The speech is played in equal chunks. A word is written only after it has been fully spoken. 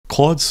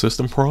Claude's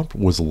system prompt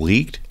was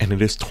leaked and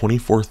it is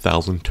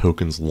 24,000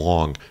 tokens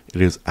long. It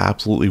is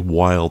absolutely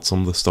wild, some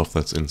of the stuff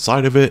that's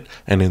inside of it.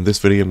 And in this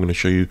video, I'm going to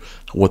show you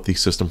what the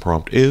system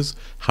prompt is,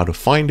 how to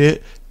find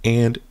it,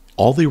 and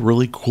all the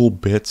really cool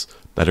bits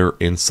that are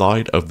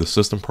inside of the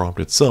system prompt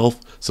itself.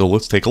 So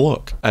let's take a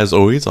look. As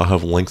always, I'll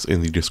have links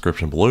in the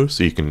description below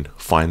so you can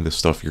find this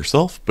stuff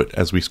yourself. But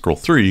as we scroll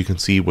through, you can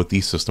see what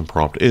the system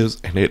prompt is,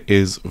 and it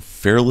is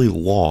fairly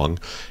long.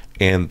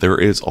 And there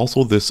is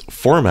also this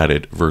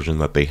formatted version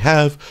that they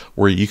have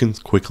where you can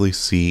quickly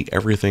see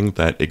everything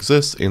that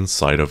exists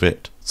inside of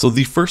it. So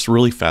the first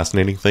really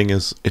fascinating thing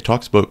is it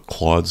talks about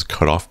Claude's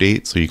cutoff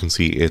date. So you can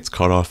see it's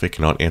cut off. It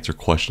cannot answer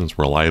questions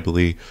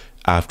reliably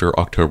after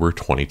October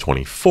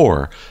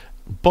 2024.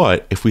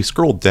 But if we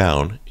scroll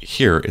down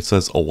here, it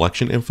says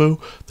election info.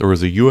 There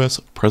was a US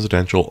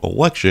presidential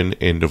election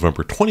in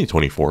November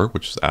 2024,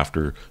 which is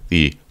after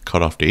the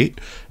cutoff date.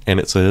 And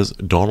it says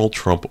Donald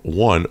Trump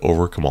won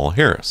over Kamala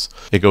Harris.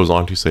 It goes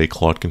on to say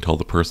Claude can tell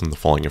the person the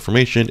following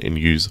information and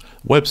use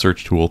web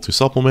search tool to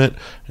supplement.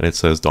 And it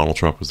says Donald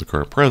Trump is the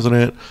current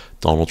president.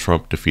 Donald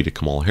Trump defeated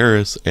Kamala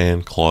Harris,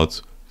 and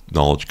Claude's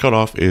knowledge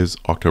cutoff is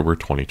October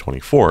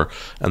 2024.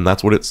 And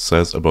that's what it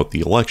says about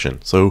the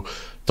election. So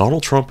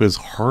Donald Trump is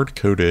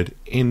hard-coded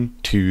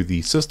into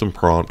the system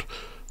prompt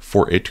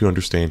for it to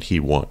understand he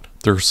won.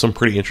 There's some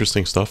pretty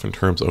interesting stuff in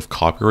terms of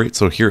copyright.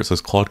 So here it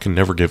says Claude can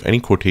never give any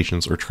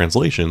quotations or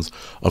translations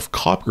of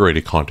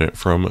copyrighted content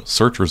from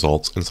search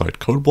results inside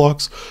code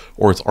blocks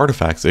or its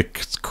artifacts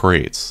it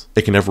creates.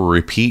 It can never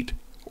repeat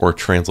or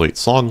translate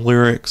song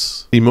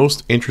lyrics. The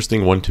most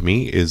interesting one to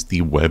me is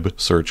the web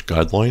search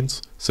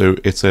guidelines. So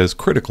it says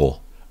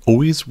critical,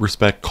 always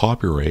respect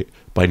copyright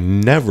by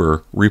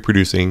never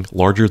reproducing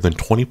larger than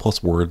 20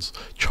 plus words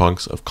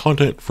chunks of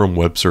content from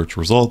web search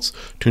results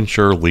to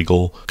ensure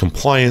legal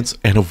compliance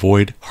and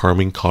avoid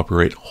harming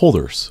copyright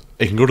holders.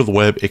 It can go to the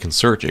web, it can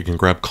search, it can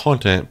grab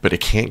content, but it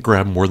can't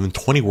grab more than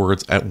 20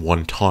 words at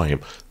one time,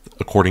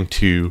 according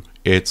to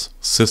its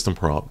system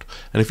prompt.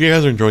 And if you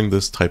guys are enjoying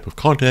this type of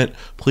content,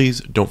 please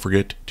don't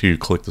forget to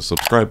click the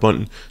subscribe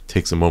button. It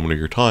takes a moment of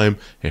your time.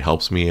 It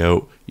helps me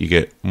out. You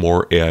get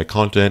more AI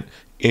content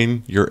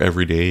in your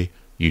everyday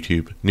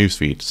YouTube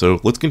newsfeed. So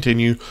let's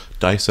continue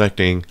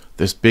dissecting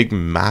this big,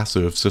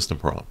 massive system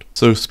prompt.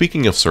 So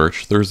speaking of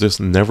search, there's this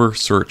never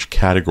search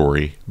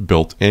category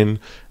built in,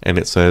 and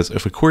it says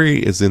if a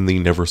query is in the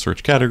never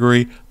search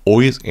category,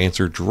 always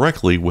answer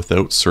directly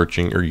without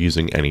searching or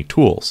using any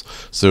tools.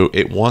 So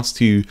it wants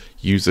to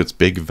use its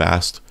big,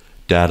 vast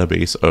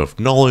database of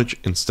knowledge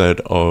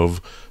instead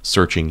of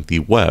searching the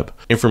web.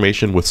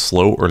 Information with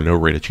slow or no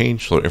rate of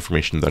change, so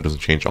information that doesn't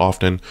change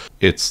often,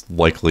 it's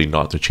likely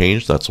not to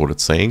change. That's what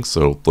it's saying.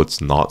 So let's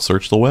not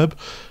search the web.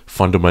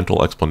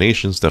 Fundamental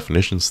explanations,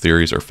 definitions,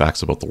 theories, or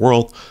facts about the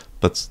world,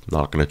 that's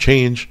not going to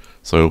change.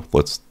 So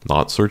let's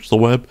not search the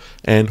web.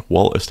 And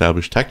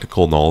well-established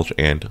technical knowledge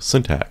and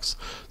syntax.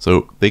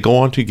 So they go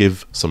on to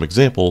give some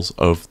examples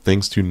of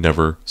things to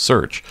never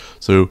search.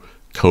 So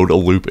code a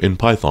loop in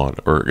Python,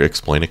 or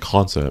explain a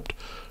concept,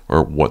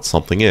 or what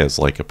something is,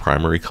 like a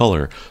primary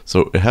color.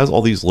 So it has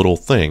all these little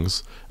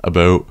things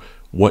about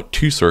what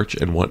to search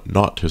and what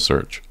not to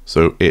search.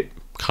 So it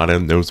kind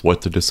of knows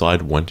what to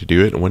decide when to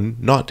do it and when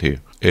not to.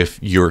 If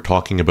you're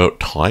talking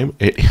about time,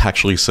 it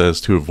actually says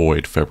to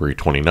avoid February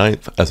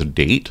 29th as a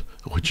date,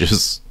 which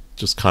is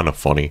just kind of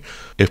funny.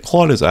 If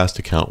Claude is asked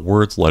to count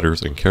words,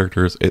 letters, and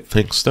characters, it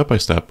thinks step by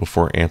step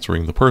before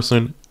answering the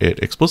person. It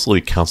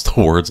explicitly counts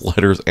the words,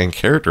 letters, and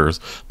characters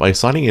by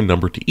assigning a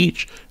number to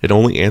each. It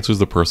only answers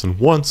the person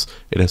once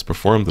it has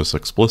performed this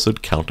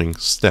explicit counting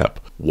step.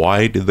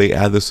 Why did they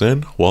add this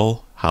in?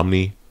 Well, how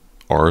many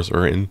R's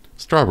are in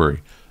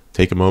strawberry?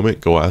 Take a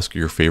moment, go ask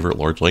your favorite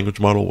large language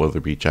model, whether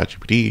it be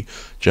ChatGPT,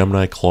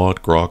 Gemini,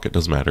 Claude, Grok, it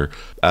doesn't matter.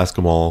 Ask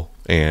them all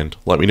and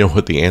let me know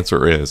what the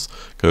answer is,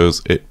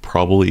 because it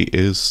probably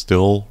is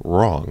still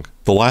wrong.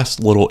 The last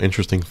little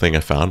interesting thing I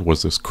found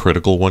was this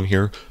critical one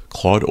here.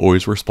 Claude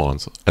always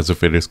responds as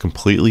if it is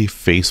completely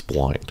face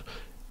blind.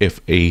 If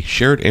a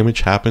shared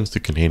image happens to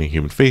contain a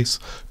human face,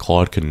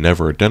 Claude can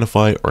never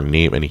identify or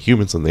name any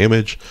humans in the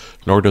image,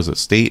 nor does it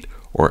state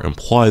or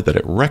imply that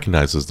it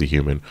recognizes the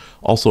human,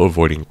 also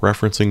avoiding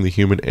referencing the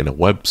human in a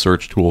web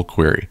search tool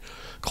query.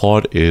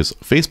 Claude is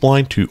face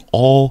blind to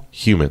all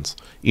humans,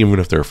 even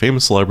if they're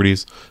famous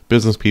celebrities,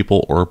 business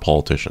people, or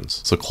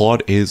politicians. So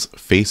Claude is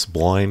face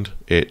blind.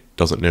 It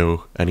doesn't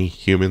know any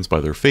humans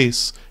by their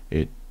face.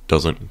 It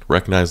doesn't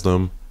recognize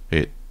them.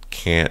 It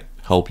can't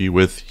help you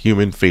with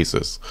human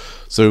faces.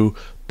 So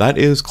that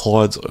is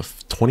Claude's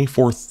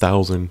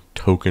 24,000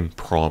 token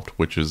prompt,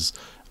 which is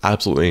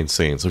absolutely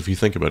insane. So if you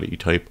think about it, you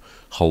type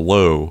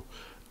hello,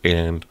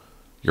 and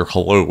your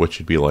hello, which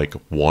should be like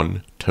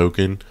 1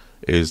 token,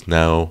 is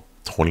now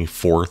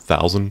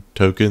 24,000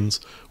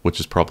 tokens, which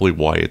is probably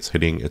why it's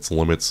hitting its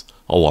limits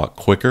a lot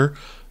quicker,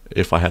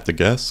 if I had to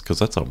guess, because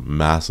that's a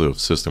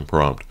massive system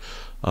prompt.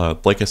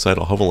 Like I said,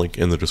 I'll have a link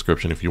in the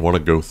description if you want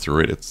to go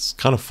through it. It's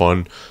kind of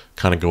fun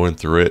kind of going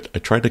through it. I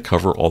tried to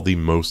cover all the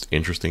most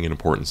interesting and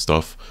important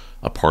stuff,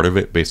 a part of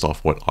it based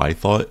off what I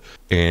thought,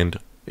 and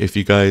If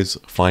you guys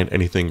find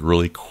anything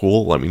really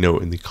cool, let me know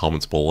in the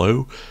comments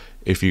below.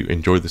 If you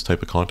enjoy this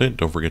type of content,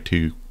 don't forget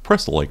to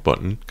press the like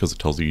button because it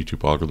tells the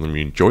YouTube algorithm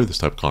you enjoy this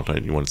type of content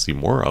and you want to see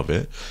more of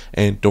it.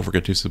 And don't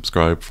forget to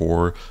subscribe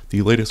for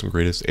the latest and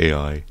greatest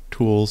AI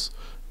tools,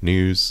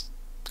 news,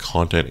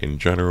 content in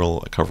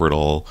general. I cover it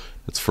all.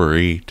 It's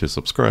free to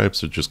subscribe,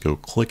 so just go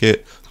click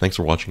it. Thanks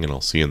for watching, and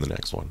I'll see you in the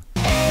next one.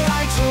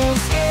 AI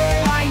tools,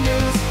 AI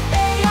news,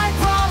 AI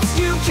prompts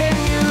you can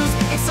use.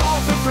 It's all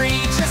for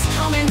free. Just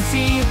come and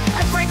see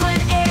at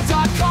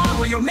franklinai.com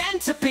where you're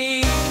meant to be.